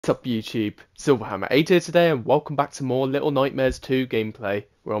What's up YouTube, Silverhammer8 here today and welcome back to more Little Nightmares 2 gameplay.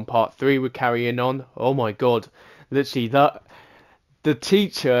 We're on part 3, we're carrying on. Oh my god, literally the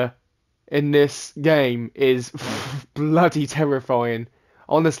teacher in this game is bloody terrifying.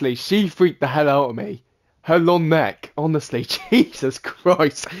 Honestly, she freaked the hell out of me. Her long neck, honestly, Jesus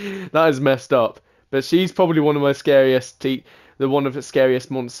Christ, that is messed up. But she's probably one of my scariest, one of the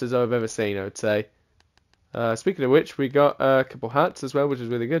scariest monsters I've ever seen, I would say. Speaking of which, we got a couple hats as well, which is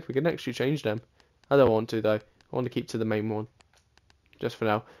really good. We can actually change them. I don't want to, though. I want to keep to the main one. Just for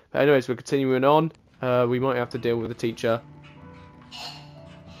now. But anyways, we're continuing on. We might have to deal with the teacher.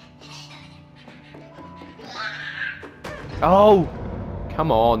 Oh!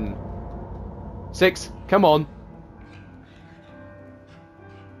 Come on. 6, come on.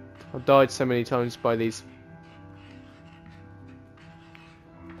 I've died so many times by these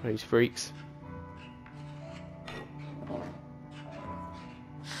freaks.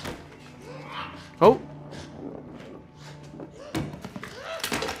 Oh!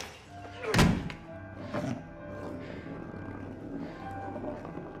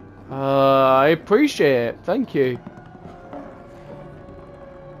 I appreciate it. Thank you.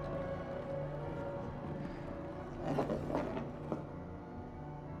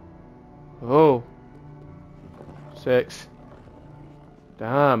 Oh. 6.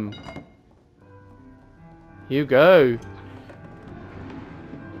 Damn. You go.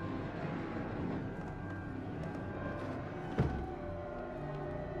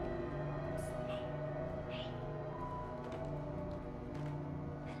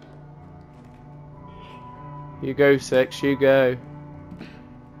 You go, 6, you go.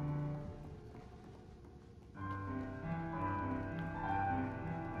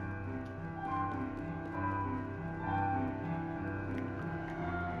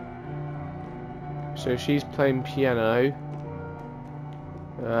 So she's playing piano.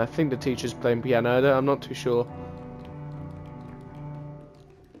 I think the teacher's playing piano, I'm not too sure.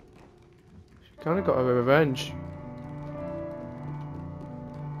 She kind of got her revenge.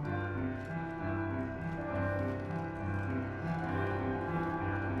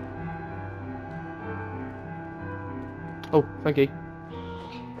 Oh, thank you.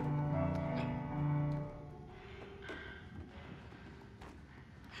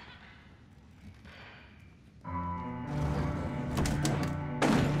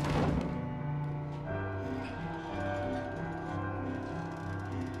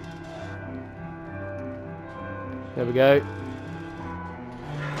 There we go.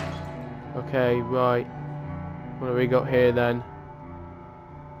 Okay, right. What have we got here then?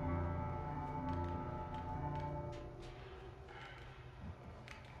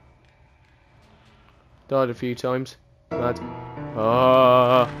 Died a few times. Bad.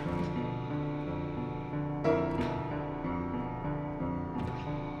 Ah.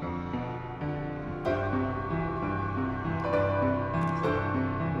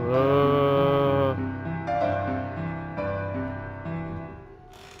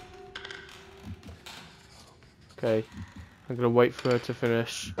 Okay, I'm gonna wait for her to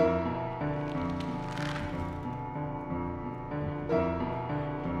finish.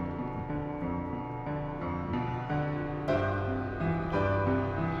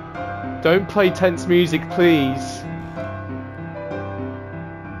 Don't play tense music, please.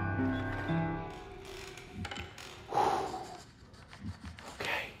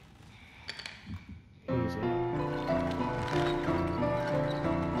 Okay. Easy.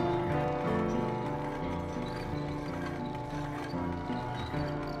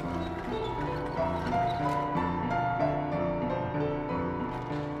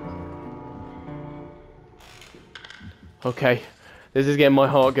 Okay, this is getting my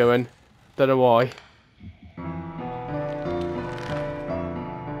heart going. Don't know why.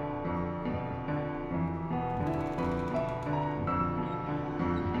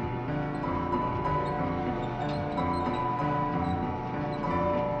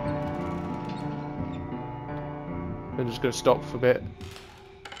 I'm just gonna stop for a bit.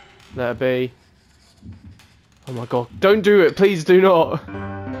 Let it be. Oh my god, don't do it, please do not.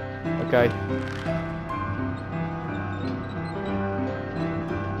 Okay.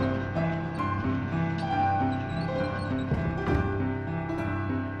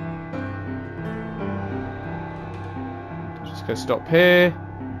 Just gonna stop here.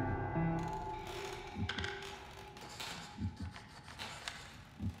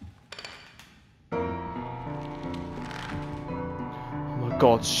 Oh my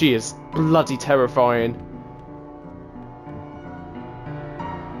god, she is bloody terrifying.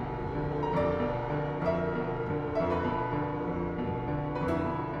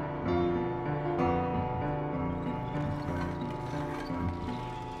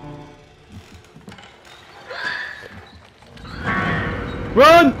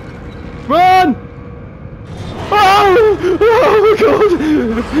 Run! Run! Oh! Oh my god!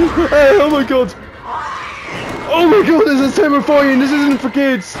 Oh my god! Oh my god, this is terrifying! This isn't for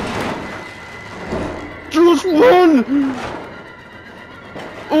kids! Just run!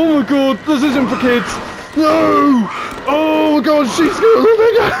 Oh my god, this isn't for kids! No! Oh my god, she's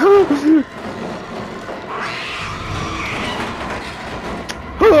gonna...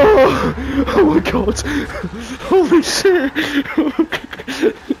 Oh, oh my god! Holy shit!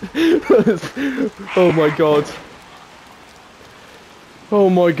 Oh my god! Oh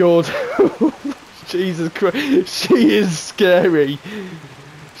my god! Jesus Christ! She is scary!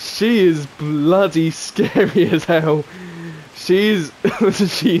 She is bloody scary as hell! She's...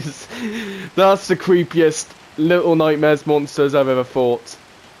 That's the creepiest Little Nightmares monsters I've ever fought.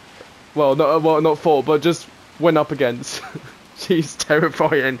 Well, not fought, but just went up against. She's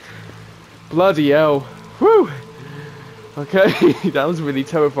terrifying. Bloody hell. Whew. Okay, that was really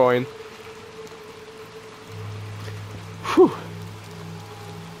terrifying. Whew.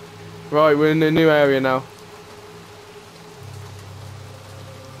 Right, we're in a new area now.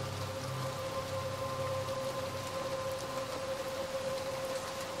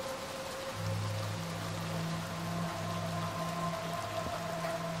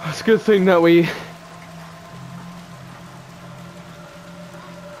 It's a good thing that we...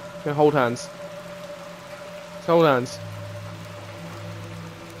 Yeah, hold hands. Let's hold hands.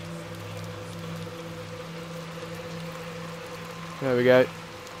 There we go.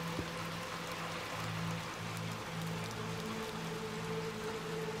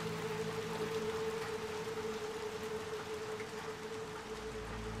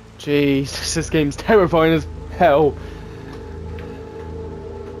 Jeez, this game's terrifying as hell.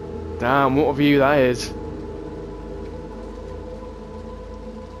 Damn, what a view that is.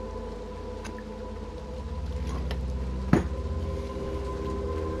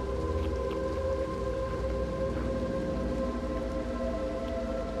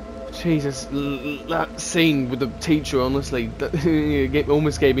 Jesus, that scene with the teacher, honestly, that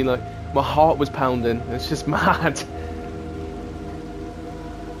almost gave me like, my heart was pounding. It's just mad.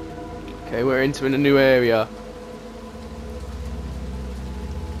 Okay, we're entering a new area.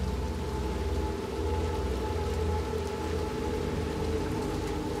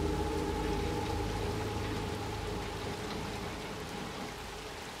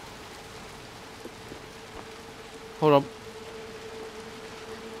 Hold on.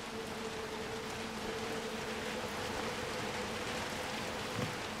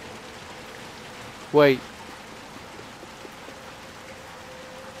 Wait.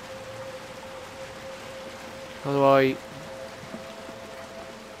 How do I...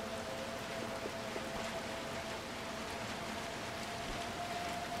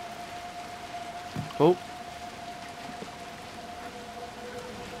 Oh.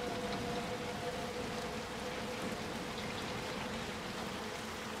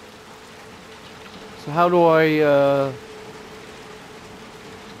 So how do I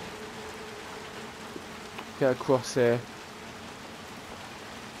get across here?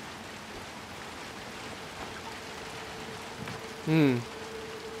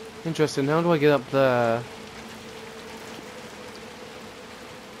 Interesting. How do I get up there?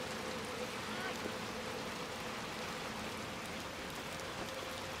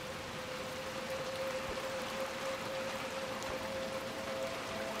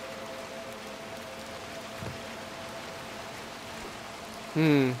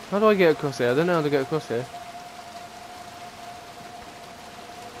 How do I get across here? I don't know how to get across here.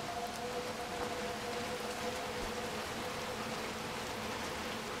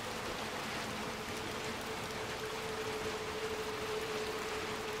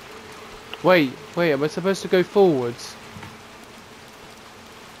 Wait, am I supposed to go forwards?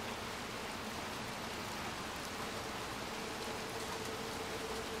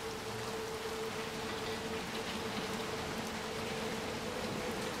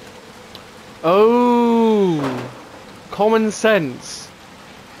 Oh, common sense.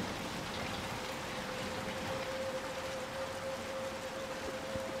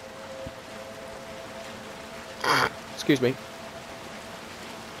 Excuse me.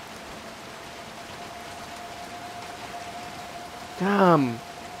 Damn.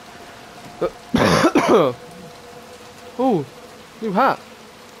 Oh, new hat.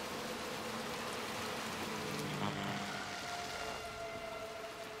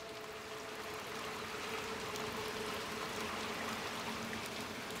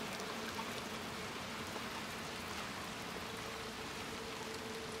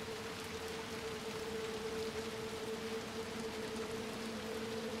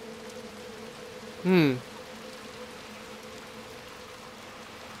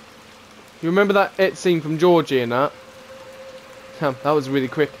 You remember that It scene from Georgie and that? Damn, that was really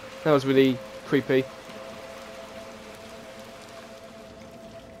quick. That was really creepy.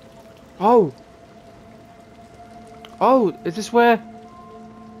 Oh! Oh, is this where...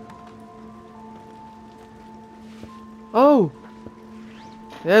 Oh!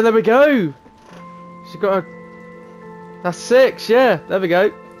 Yeah, there we go! She got a... That's 6, yeah, there we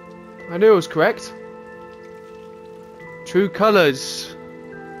go. I knew I was correct. True colours.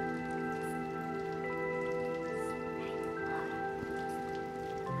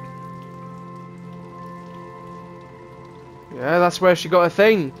 Yeah, that's where she got a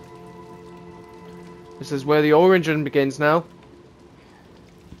thing. This is where the origin begins now.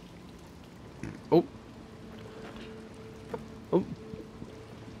 Oh. Oh.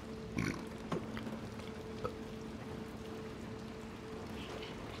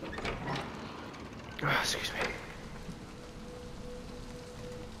 Excuse me.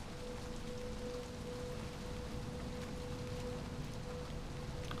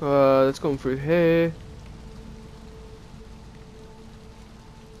 Let's go through here.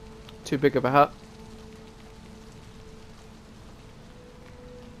 Too big of a hat.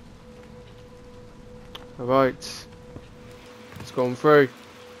 Alright. Let's go on through.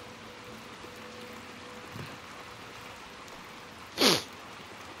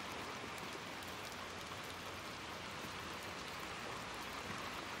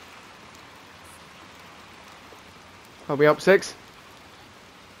 Are we up 6?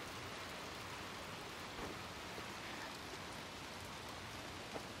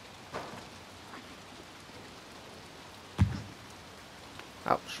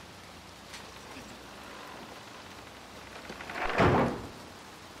 Ouch.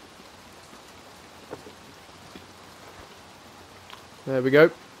 There we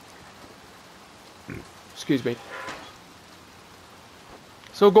go. Excuse me.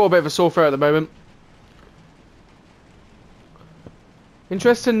 Still got a bit of a sore throat at the moment.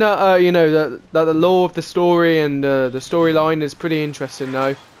 Interesting that you know that the lore of the story and the storyline is pretty interesting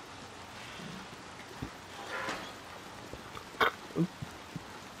now.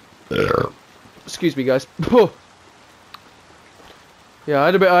 Excuse me, guys. Yeah, I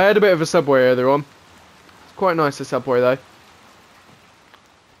had a bit of a subway earlier on. It's quite nice, the subway though.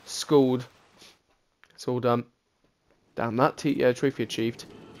 Schooled. It's all done. Damn, that trophy achieved.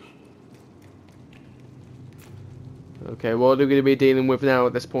 Okay, what are we going to be dealing with now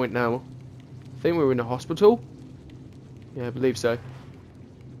at this point now? I think we're in a hospital? Yeah, I believe so.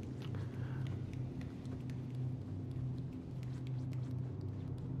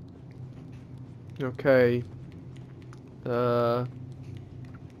 Okay.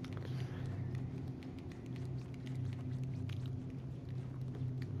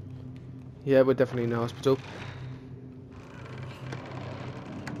 Yeah, we're definitely in a hospital.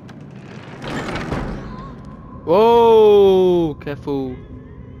 Whoa! Careful.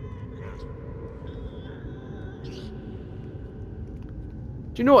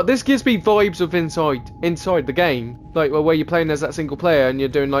 Do you know what? This gives me vibes of inside the game, like where you're playing as that single player and you're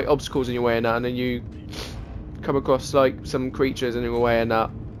doing like obstacles in your way and that, and then you come across like some creatures in your way and that.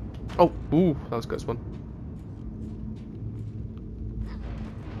 Oh, ooh, that was a good one.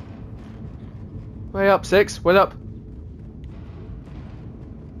 Way up 6. Way up.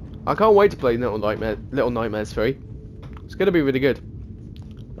 I can't wait to play Little Nightmares 3. It's gonna be really good.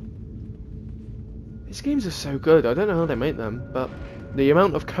 These games are so good. I don't know how they make them, but the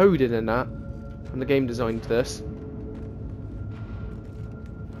amount of coding in that and the game design to this.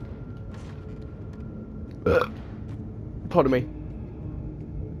 Pardon me.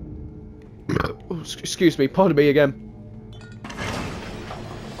 Oh, excuse me. Pardon me again.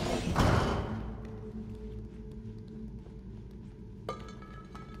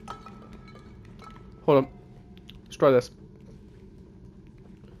 Hold on. Let's try this.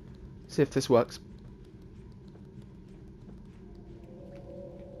 See if this works.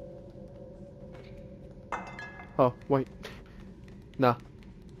 Oh, wait. Nah.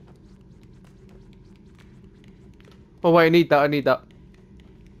 Oh, wait, I need that.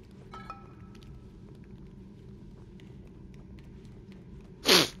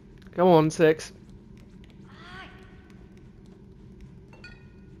 Come on, 6.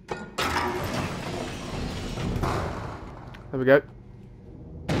 There we go.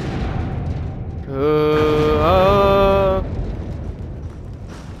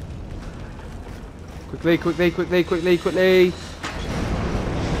 Quickly. Okay,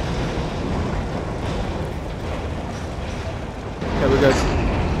 we're good.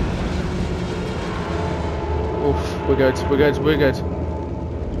 Oof, we're good.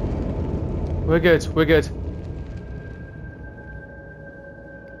 We're good.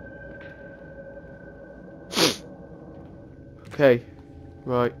 Okay.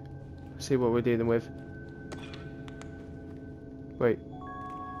 Right. Let's see what we're dealing with. Wait.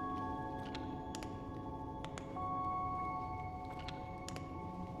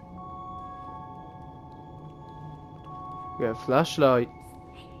 We got a flashlight.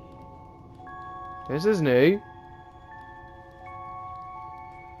 This is new.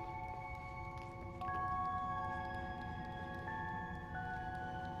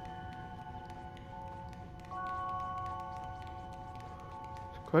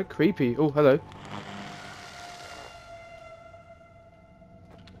 It's quite creepy. Oh, hello.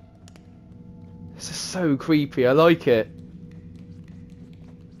 This is so creepy. I like it.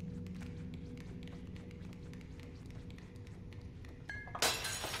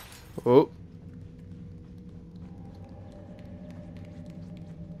 Oh.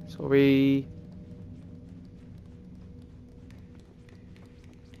 Sorry.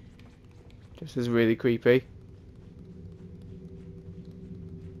 This is really creepy.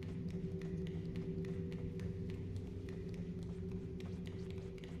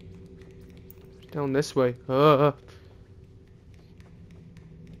 Down this way. The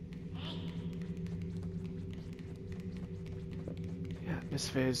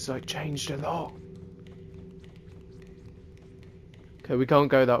atmosphere's like changed a lot. Okay, we can't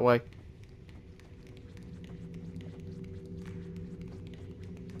go that way.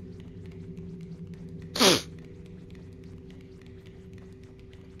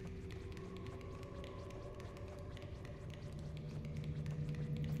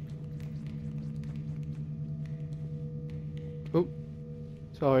 Oh,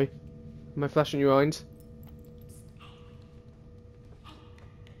 sorry. Am I flashing your eyes?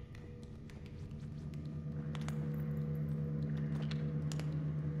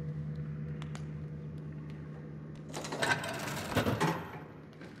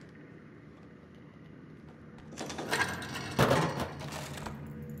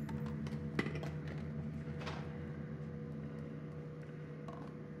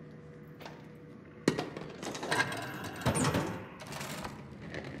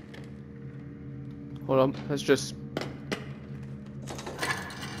 Hold on, let's just...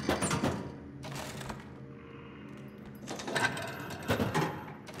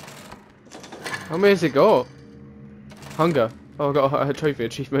 How many has it got? Hunger. Oh, I got a trophy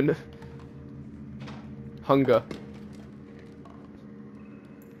achievement. Hunger.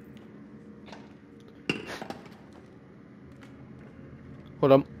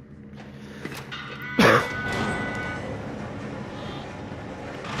 Hold on.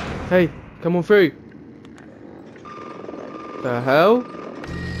 Hey, come on through. The hell?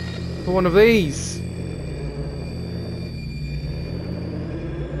 For one of these.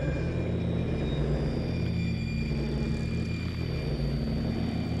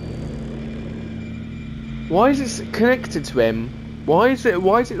 Why is it connected to him? Why is it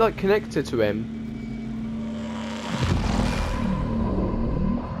like connected to him?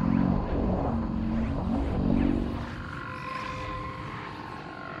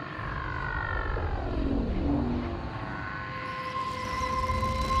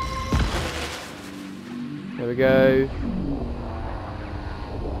 There we go.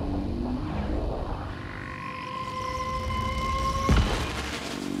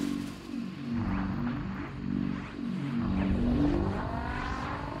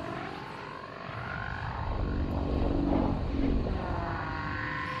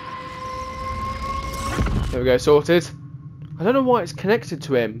 There we go, sorted. I don't know why it's connected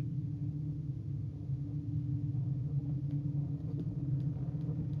to him.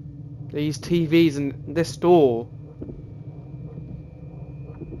 These TVs and this door.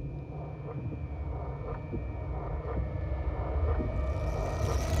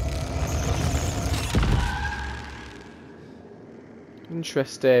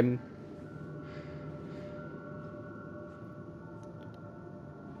 Interesting.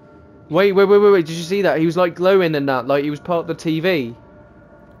 Wait, did you see that? He was like glowing in that, like he was part of the TV.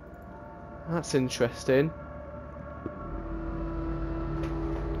 That's interesting.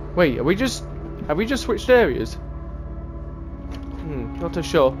 Wait, have we just switched areas? Not too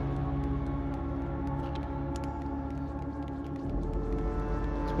sure.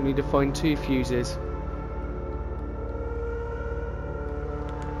 So we need to find 2 fuses.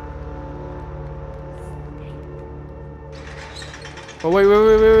 Oh wait,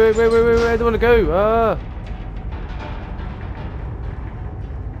 I don't want to go. Ah.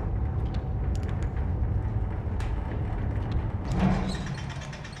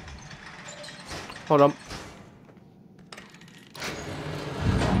 Hold on.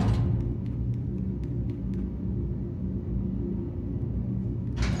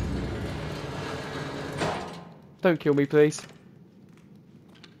 Don't kill me, please.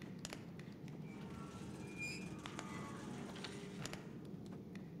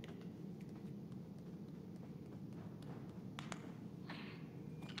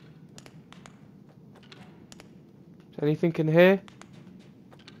 Anything in here?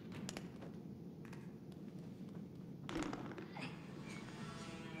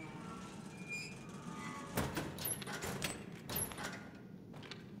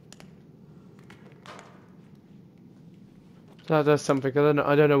 That does something.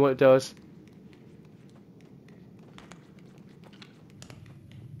 I don't know what it does.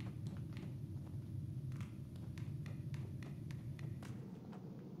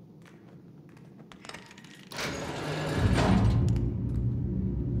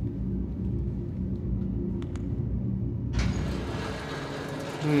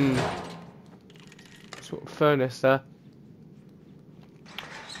 Sort of furnace there.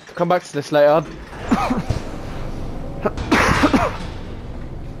 Come back to this later.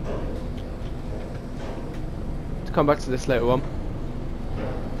 Come back to this later on.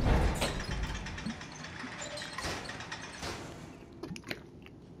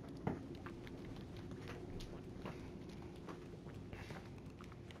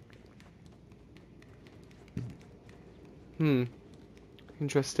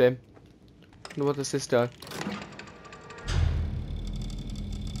 Interesting. What does this do?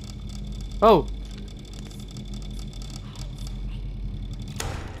 Oh!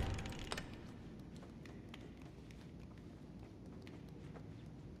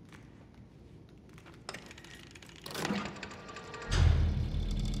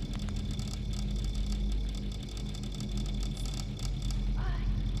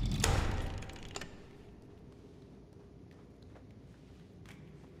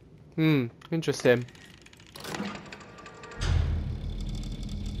 Interesting.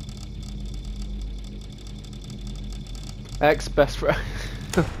 Ex-best friend.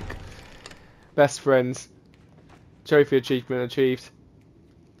 Best friends. Trophy achievement achieved.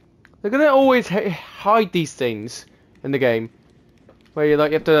 They're gonna always hide these things in the game, where you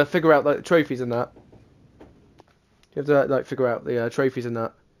have to figure out the trophies and that. You have to figure out the trophies and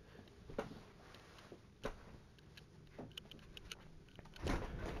that.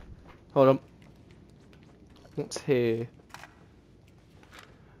 Hold on. What's here?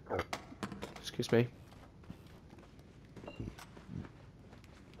 Excuse me.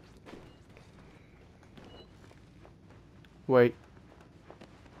 Wait.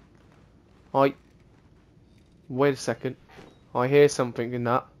 Wait a second. I hear something in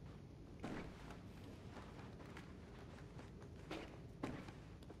that.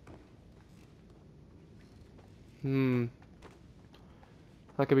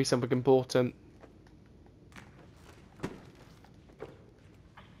 That could be something important.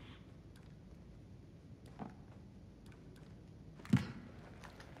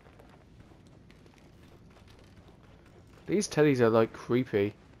 These teddies are like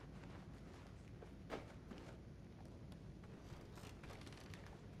creepy.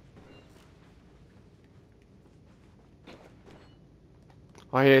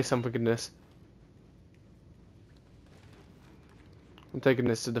 I hear something in this. I'm taking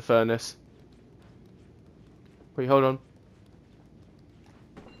this to the furnace. Wait, hold on.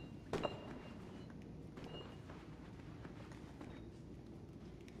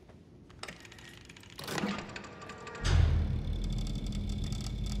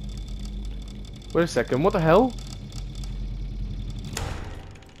 Wait a second, what the hell?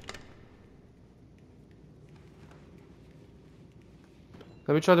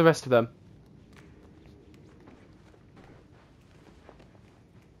 Let me try the rest of them.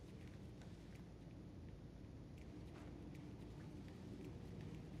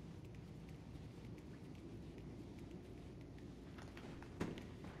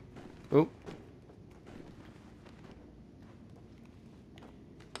 Oh.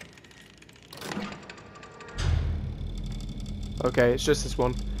 Okay, it's just this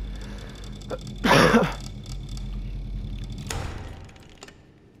one.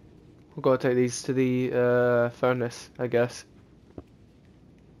 We've got to take these to the furnace, I guess.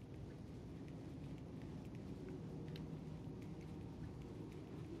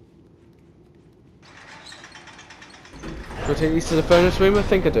 Do I take these to the furnace room? I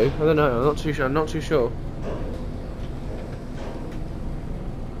think I do. I don't know. I'm not too sure. I'm not too sure.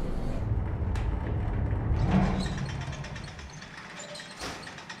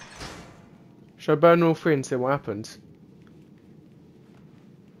 Should I burn all three and see what happens?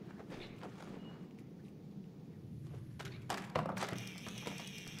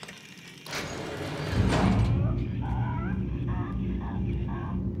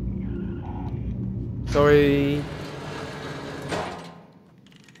 Sorry.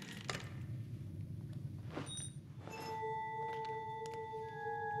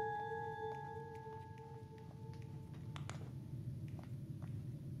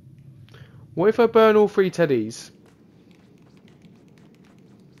 What if I burn all three teddies?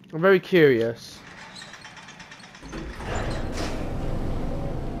 I'm very curious.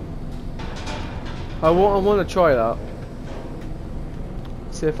 I want to try that.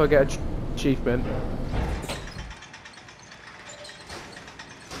 See if I get an achievement.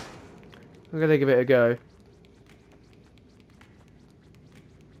 I'm gonna give it a go.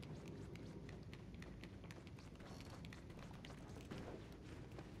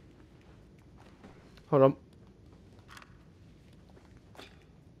 Hold on.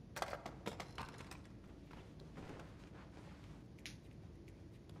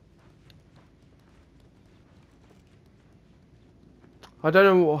 I don't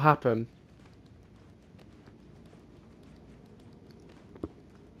know what will happen.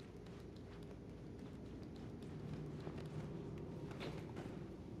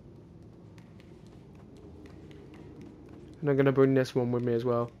 And I'm going to bring this one with me as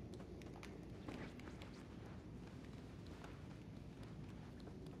well.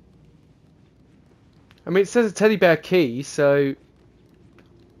 I mean, it says a teddy bear key, so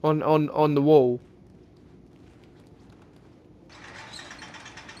on the wall.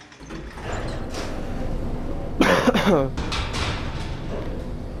 I'm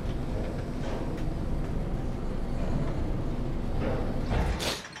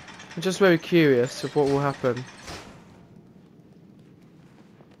just very curious of what will happen.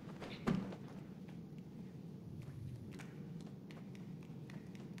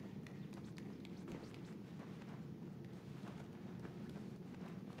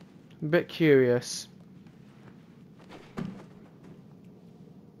 I'm a bit curious.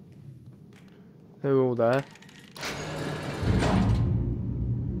 They're all there.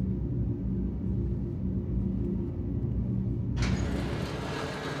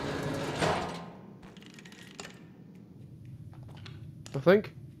 Nothing?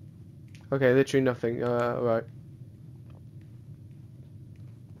 Okay, literally nothing. Right.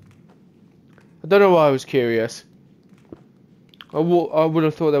 I don't know why I was curious. I would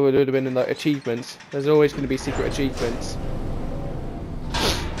have thought there would have been like achievements. There's always going to be secret achievements.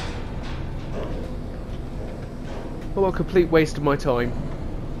 Oh, what a complete waste of my time.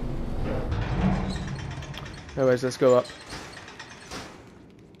 Anyways, let's go up.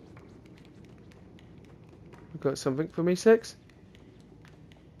 We've got something for me, 6?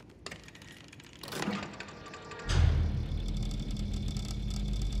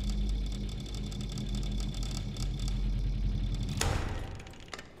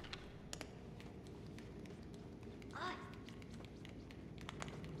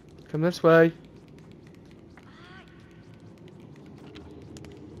 Come this way.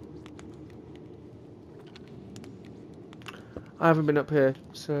 I haven't been up here,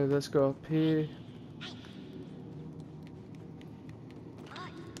 so let's go up here.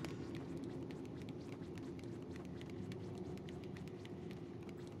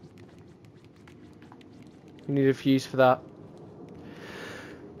 We need a fuse for that.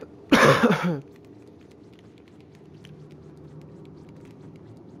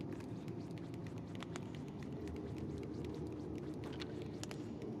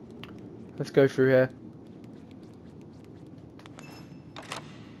 Let's go through here.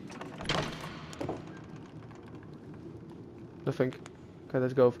 Nothing. Okay,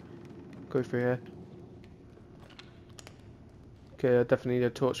 let's go through here. Okay, I definitely need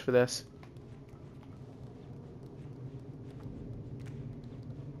a torch for this.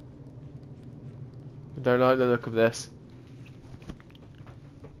 I don't like the look of this.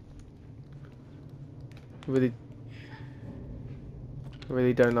 I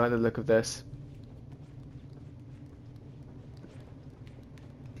really don't like the look of this.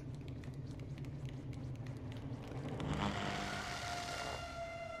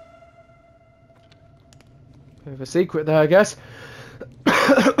 Bit of a secret there, I guess.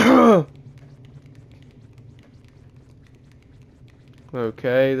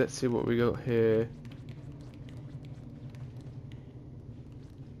 Okay, let's see what we got here.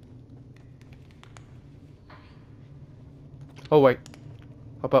 Oh wait,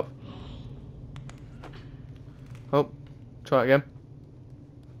 hop up. Oh, try it again.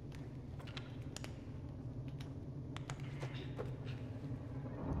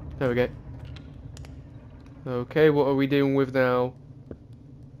 There we go. Okay, what are we dealing with now?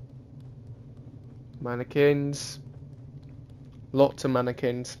 Mannequins. Lots of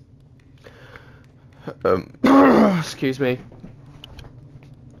mannequins. Excuse me.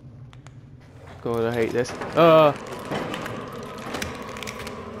 God, I hate this.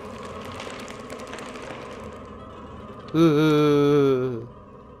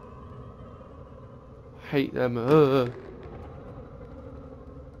 Hate them.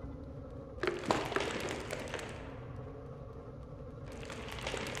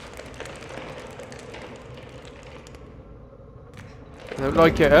 don't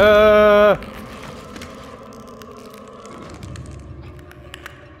like it.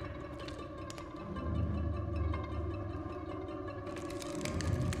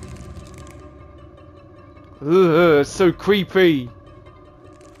 It's so creepy.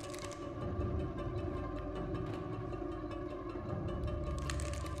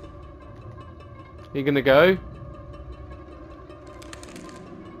 You gonna go?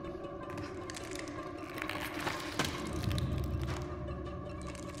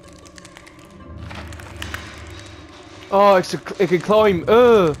 Oh, it can climb.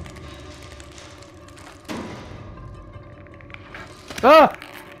 Ah!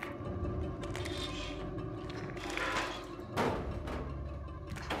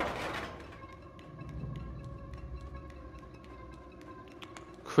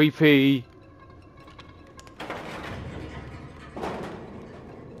 Creepy.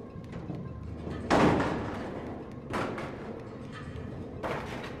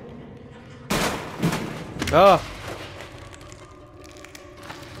 Ah!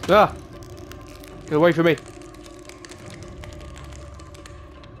 Ah! Get away from me.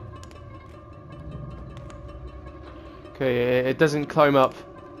 Okay, it doesn't climb up.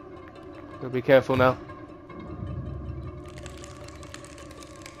 Gotta be careful now.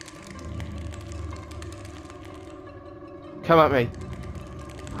 Come at me.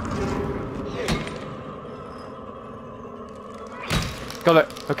 Got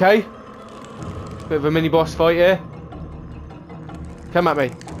it. Okay. Bit of a mini boss fight here. Come at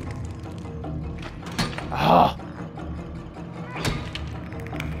me. Ah.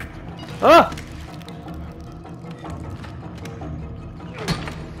 Ah.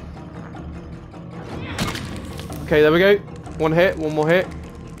 Okay, there we go. One hit. One more hit.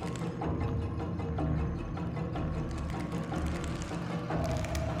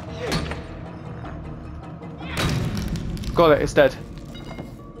 Got it. It's dead.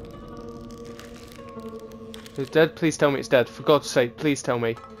 It's dead? Please tell me it's dead. For God's sake, please tell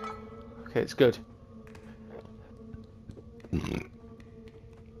me. Okay, it's good.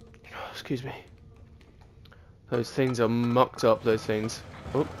 Excuse me. Those things are mucked up, those things.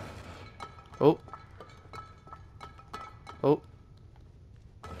 Oh. Oh. Oh.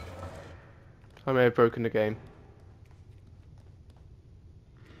 I may have broken the game.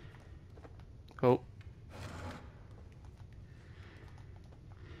 Oh.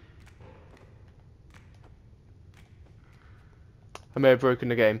 I may have broken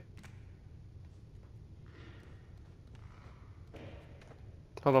the game.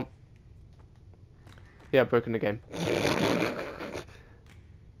 Hold on. Yeah, I've broken the game.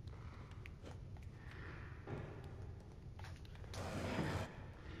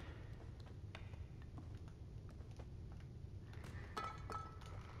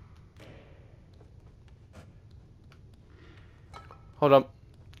 Hold on.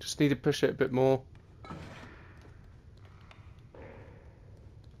 Just need to push it a bit more.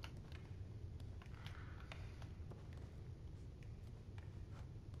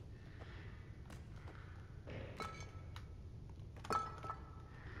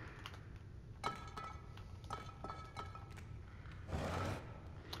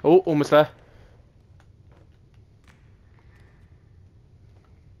 Oh, almost there.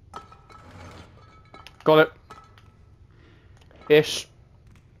 Got it. Ish.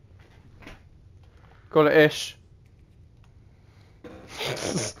 Got it ish.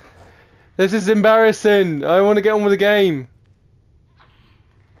 This is embarrassing. I want to get on with the game.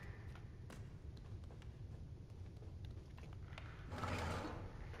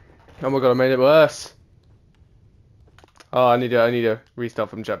 Oh my god, I made it worse. Oh, I need to restart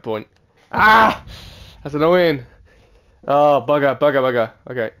from checkpoint. Ah! That's annoying. Oh, bugger.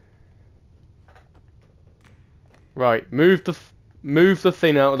 Okay. Right, move the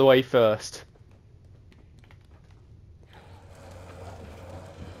thing out of the way first.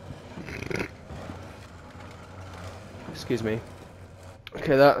 Excuse me.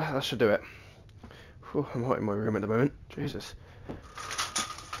 Okay, that should do it. Whew, I'm hot in my room at the moment. Jesus.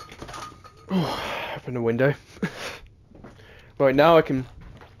 Open the window. Right, now I can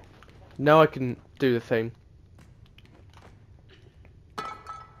do the thing.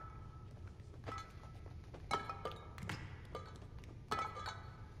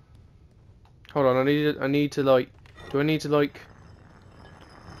 Hold on, I need to like, do I need to like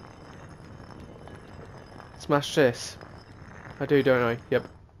smash this? I do, don't I? Yep.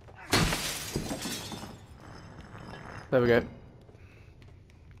 There we go.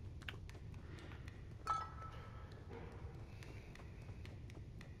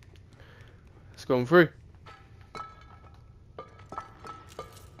 It's gone through.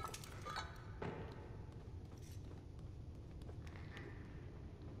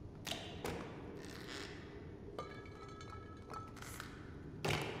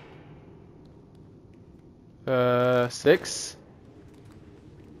 6.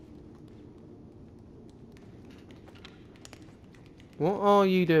 What are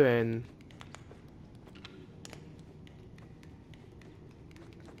you doing?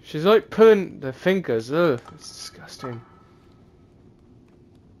 She's like pulling the fingers. Ugh, it's disgusting.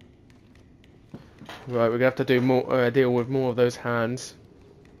 Right, we're gonna have to do more. Deal with more of those hands.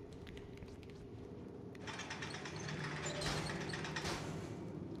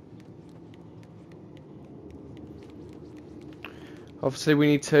 Obviously, we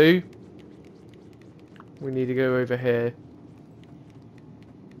need 2. We need to go over here.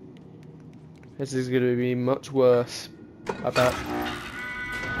 This is going to be much worse, I bet.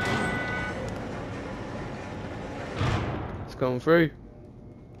 It's gone through.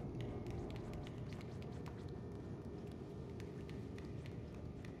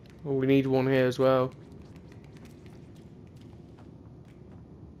 Oh, we need one here as well.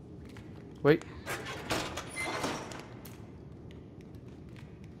 Wait.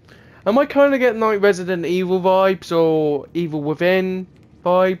 Am I kind of getting like Resident Evil vibes or Evil Within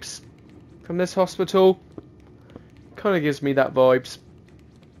vibes from this hospital? Kind of gives me that vibes.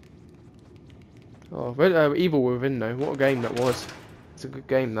 Oh, Evil Within though. What a game that was. It's a good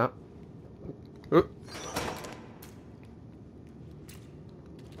game that. Oh.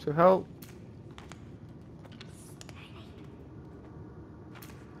 So how?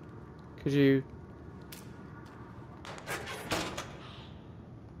 Could you?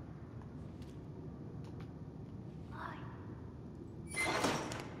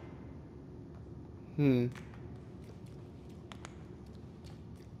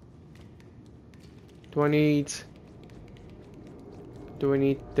 Do I need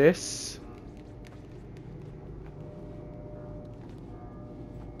this?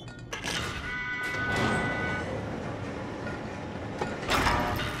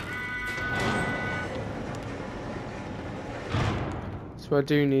 So I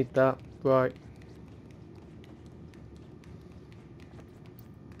do need that, right.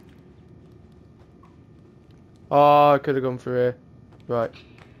 Oh, I could have gone through here. Right.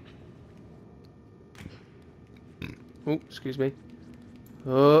 Oh, excuse me.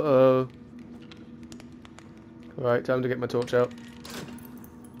 Uh-oh. Right, time to get my torch out.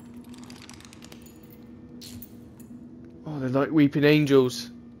 Oh, they're like weeping angels.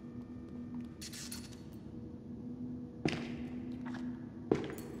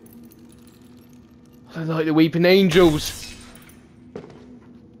 They're like the weeping angels.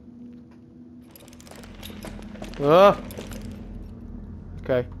 Ah.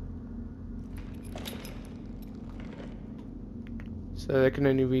 Okay. So they can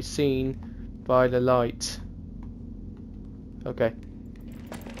only be seen by the light. Okay.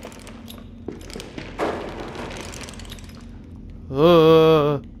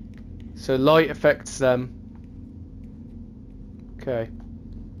 So light affects them. Okay.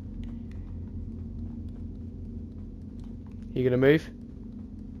 You gonna move?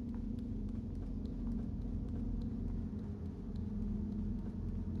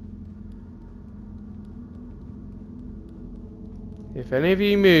 If any of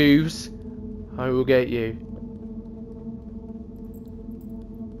you moves, I will get you.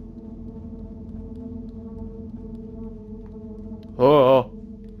 Oh.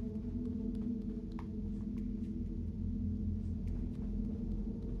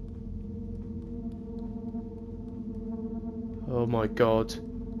 Oh my god.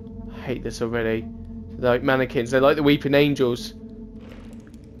 I hate this already. They're like mannequins, they're like the weeping angels.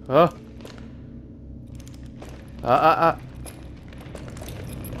 Huh?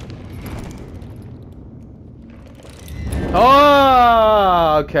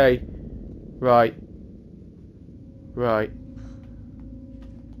 Ah, okay. Right. Right.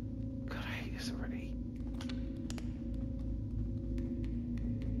 God, I hate this already.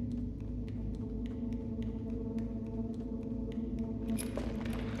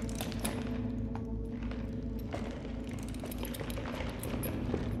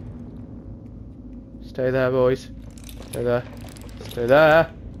 Stay there, boys. Stay there. Stay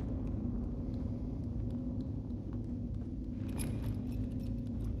there.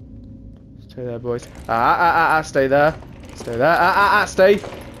 Stay there, boys. Stay there. Stay there. Stay.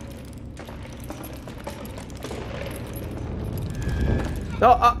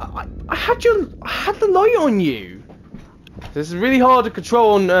 No, I had the light on you. This is really hard to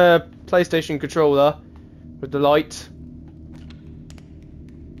control on PlayStation controller with the light.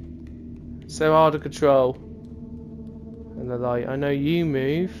 So hard to control. And the light. I know you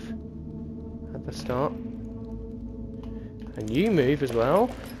move at the start. And you move as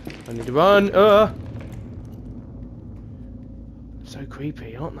well. I need to run. So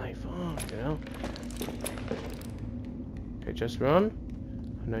creepy, aren't they? Fuck, you know. Okay, just run.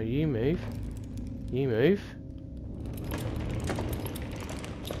 No, you move. You move.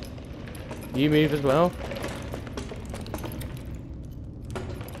 You move as well.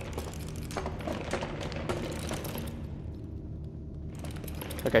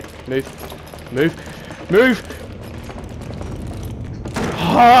 Okay, move. Move. Move!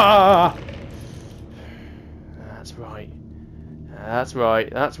 Ah! That's right. That's right.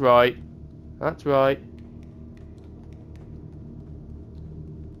 That's right. That's right.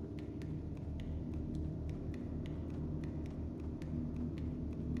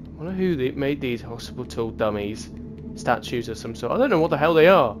 I wonder who made these hospital dummies. Statues of some sort. I don't know what the hell they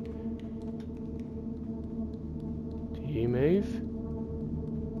are. Do you move?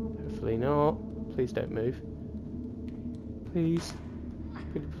 Hopefully not. Please don't move. Please.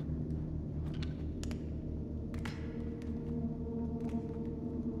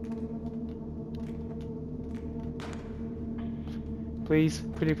 Please,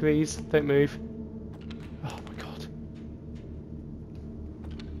 pretty please, don't move. Oh my god.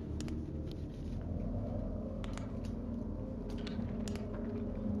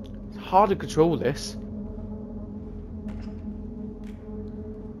 It's hard to control this.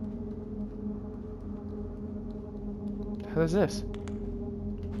 What the hell is this?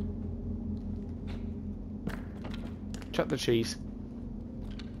 Chuck the cheese.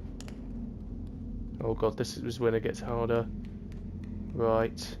 Oh god, this is when it gets harder.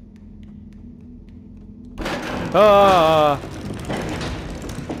 Right. Ah!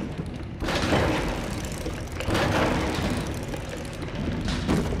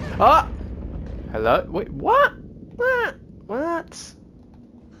 Ah! Hello? Wait, what? What? What?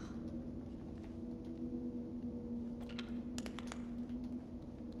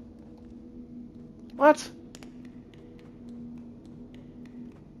 What?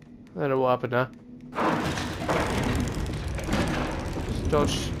 I don't know what happened there.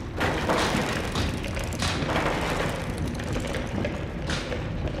 Dodge.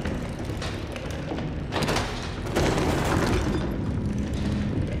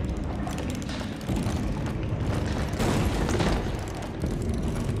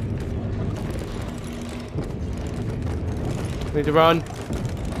 Need to run.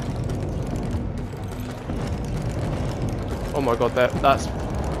 Oh my god, that's...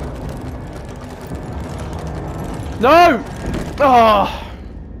 No! Oh!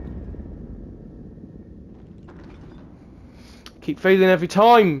 Keep failing every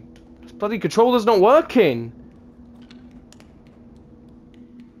time. This bloody controller's not working.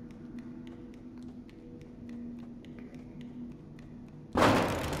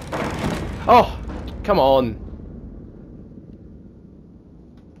 Oh, come on.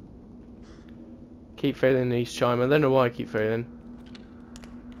 Keep failing each time. I don't know why I keep failing.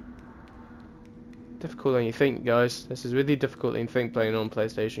 Difficult than you think, guys. This is really difficult than you think playing on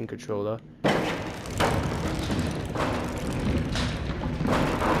PlayStation controller.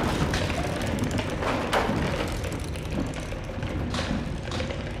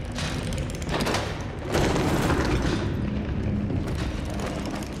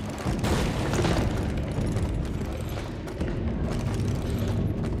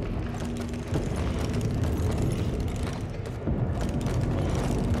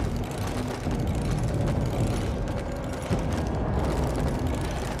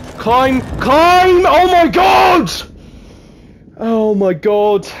 Climb! Climb! Oh my god! Oh my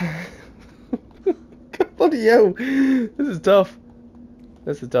god! Bloody hell! This is tough.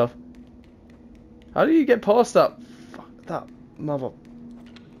 This is tough. How do you get past that? Fuck that mother.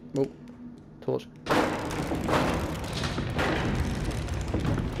 Oh, torch.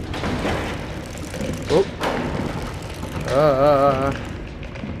 Oh.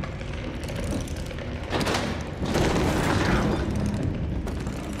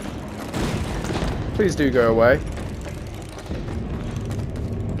 Please do go away.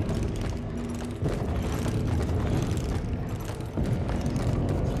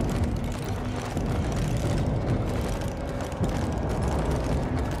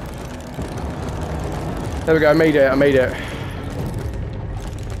 There we go, I made it, I made it.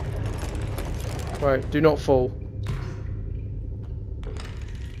 Right, do not fall.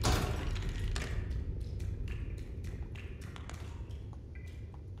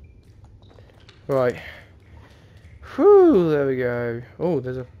 Right. Whew, there we go. Oh,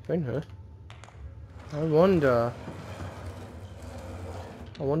 there's a thing here. I wonder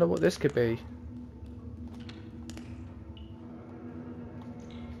what this could be.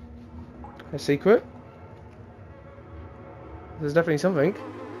 A secret? There's definitely something.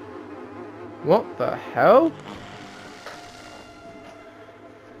 What the hell?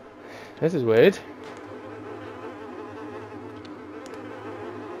 This is weird.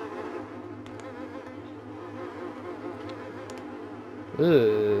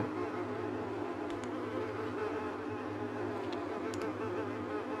 Ugh.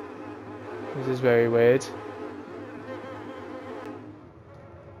 This is very weird.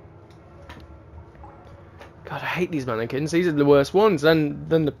 God, I hate these mannequins. These are the worst ones than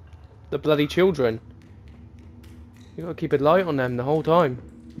the bloody children. You gotta keep a light on them the whole time.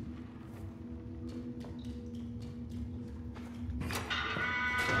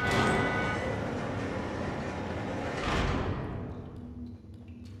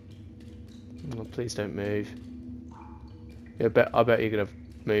 Oh, please don't move. I bet you're gonna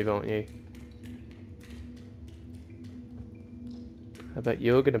move, aren't you? I bet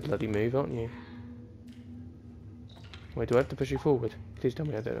you're gonna bloody move, aren't you? Wait, do I have to push you forward? Please tell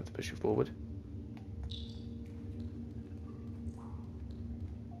me I don't have to push you forward.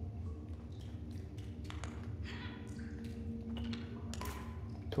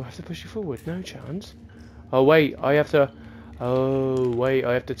 Do I have to push you forward? No chance. Oh wait, I have to... Oh wait,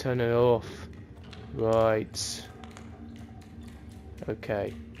 I have to turn it off. Right.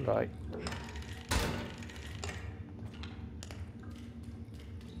 Okay, right.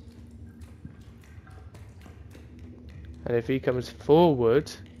 And if he comes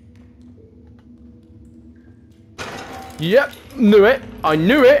forward... Yep, knew it! I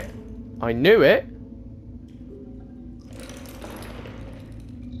knew it! I knew it!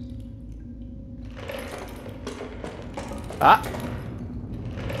 Ah!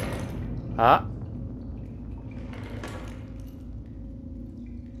 Ah!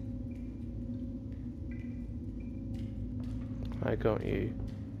 I got you.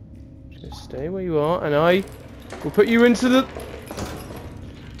 Just stay where you are, and I will put you into the...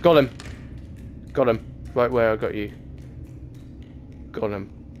 Got him. Got him. Right where I got you. Got him.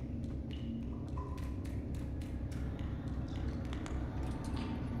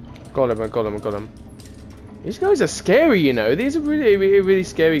 Got him, I got him, I got him. These guys are scary, you know. These are really, really, really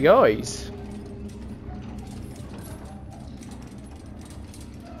scary guys.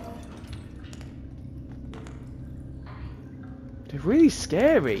 They're really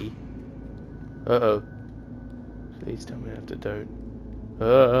scary. Uh-oh. Please tell me I have to don't.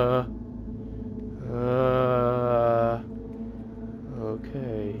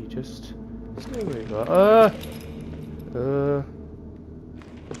 Okay, just stay where you are.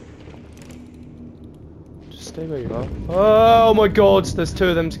 Just stay where you are. Oh my God, there's two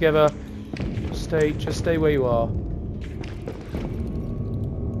of them together. Just stay where you are.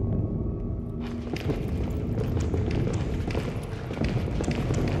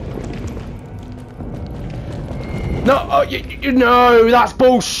 No, oh, no, that's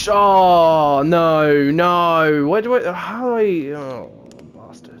bullshit. Oh, no. Where do I, how do I, oh,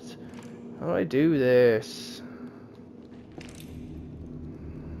 bastards. How do I do this?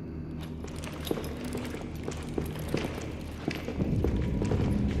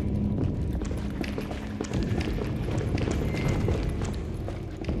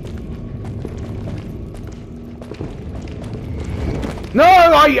 No,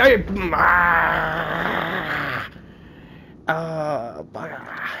 right,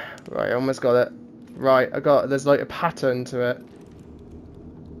 I almost got it. Right, there's like a pattern to it.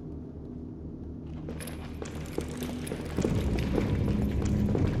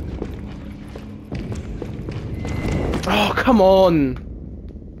 Oh, come on!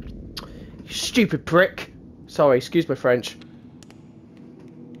 You stupid prick. Sorry, excuse my French.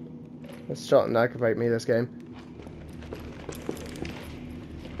 It's starting to aggravate me, this game.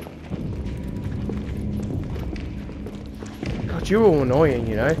 God, you're all annoying,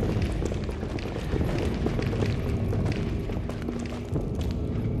 you know.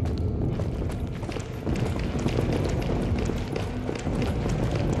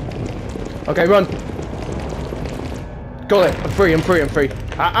 Okay, run. Got it. I'm free.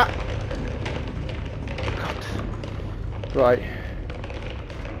 God. Right.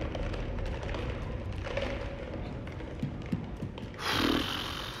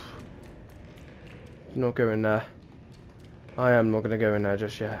 Not going there. I am not going to go in there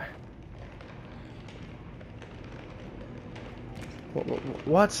just yet.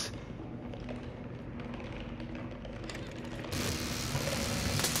 What?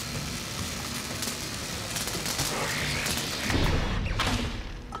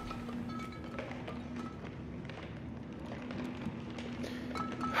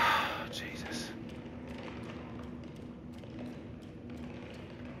 Jesus.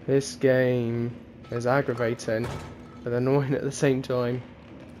 This game is aggravating, but annoying at the same time.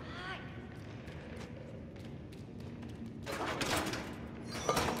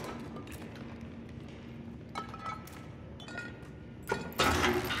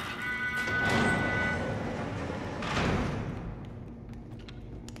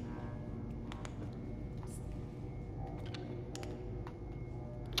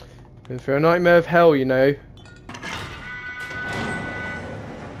 In for a nightmare of hell, you know.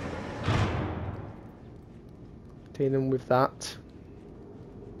 Dealing with that.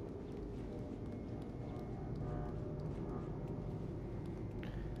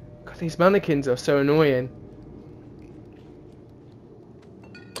 God, these mannequins are so annoying.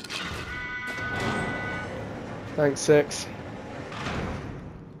 Thanks, 6.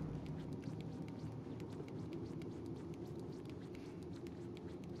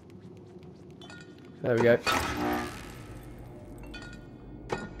 There we go.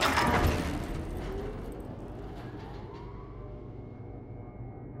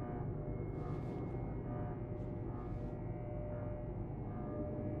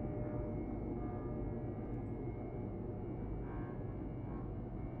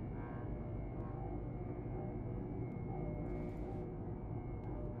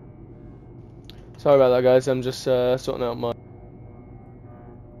 Sorry about that, guys. I'm just sorting out my...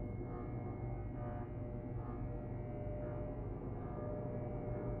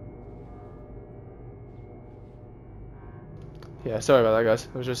 Yeah, sorry about that, guys.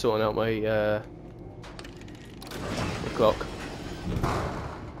 I was just sorting out my clock.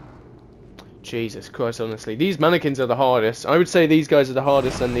 Jesus Christ, honestly. These mannequins are the hardest. I would say these guys are the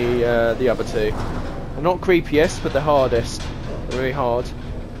hardest than the other two. They're not creepiest, but they're hardest. They're really hard.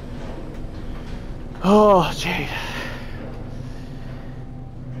 Oh, gee.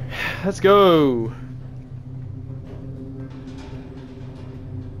 Let's go.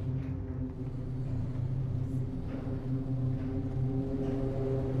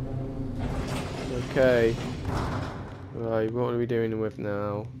 Okay. Right, what are we doing with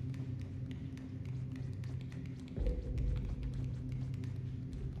now?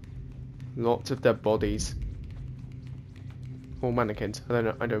 Lots of dead bodies. Or mannequins. I don't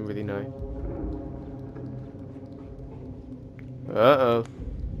know. I don't really know. Uh-oh.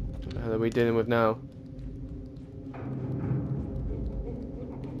 What the hell are we dealing with now?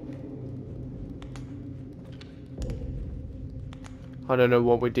 I don't know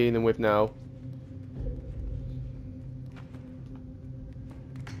what we're dealing with now.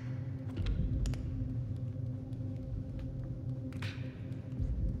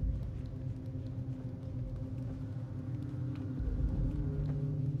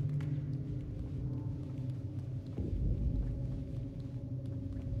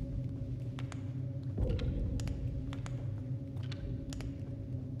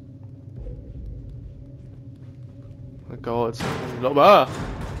 Oh my God, not bad.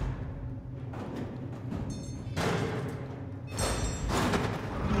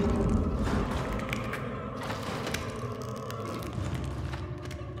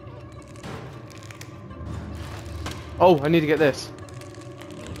 Oh, I need to get this.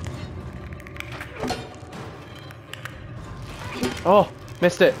 Oh,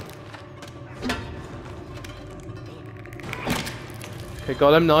 missed it. Okay,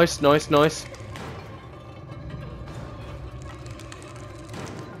 got him. Nice, nice, nice.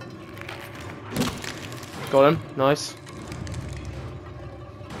 Got him. Nice.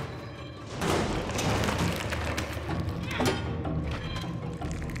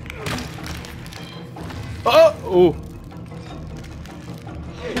 Oh! Oh!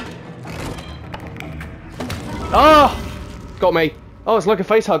 Ah! Got me. Oh, it's like a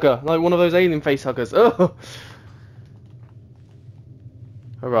face hugger, like one of those alien face huggers. Oh!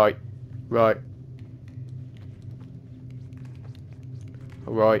 Alright. Right.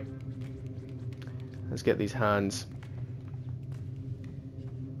 Alright. Let's get these hands.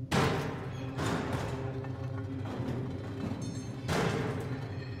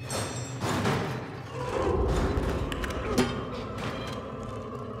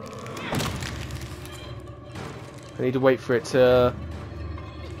 I need to wait for it to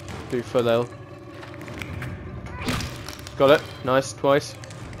do full L. Got it. Nice. Twice.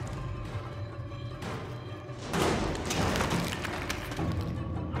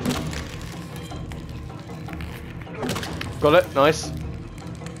 Got it. Nice.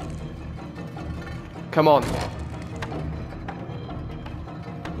 Come on.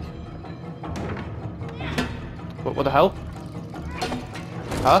 What the hell?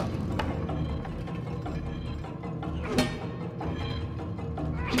 Huh?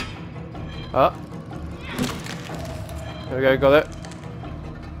 Ah. There we go, got it.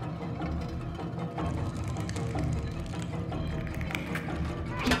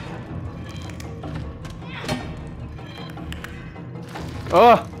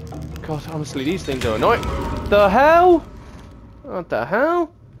 Oh! God, honestly, these things are annoying. The hell? What the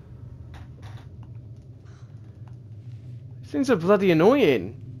hell? These things are bloody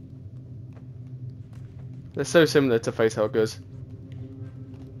annoying. They're so similar to facehuggers.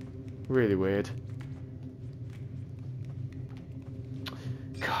 Really weird.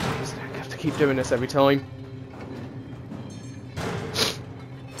 God, I have to keep doing this every time.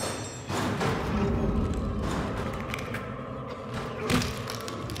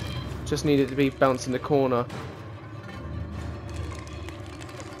 Just needed to be bouncing the corner.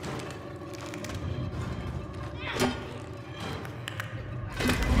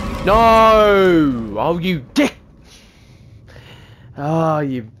 No! Oh, you dick! Ah,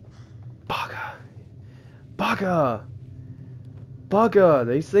 you bugger. Bugger! Bugger!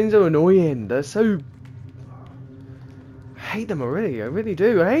 These things are annoying. They're so... I hate them already. I really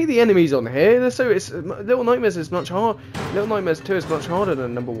do. I hate the enemies on here. They're so... Little Nightmares is much hard. Little Nightmares 2 is much harder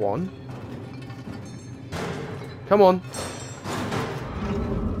than number 1. Come on.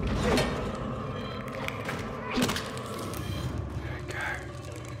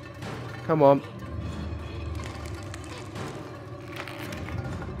 Come on.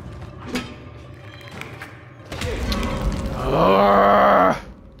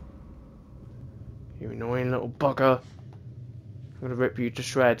 You annoying little bugger. I'm gonna rip you to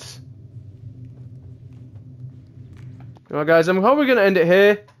shreds. Alright guys, I'm probably gonna end it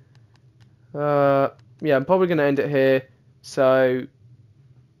here. Yeah, I'm probably gonna end it here. So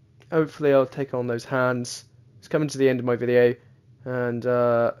hopefully I'll take on those hands. It's coming to the end of my video. And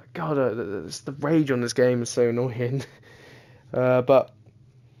God, the rage on this game is so annoying. But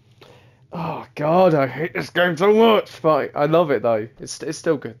oh God, I hate this game so much. But I love it though. It's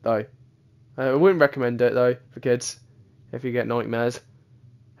still good though. I wouldn't recommend it though for kids if you get nightmares.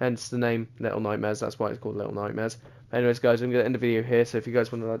 Hence the name Little Nightmares. That's why it's called Little Nightmares. Anyways, guys, I'm gonna end the video here. So if you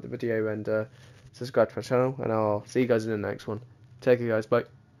guys want to like the video and subscribe to my channel, and I'll see you guys in the next one. Take care, guys. Bye.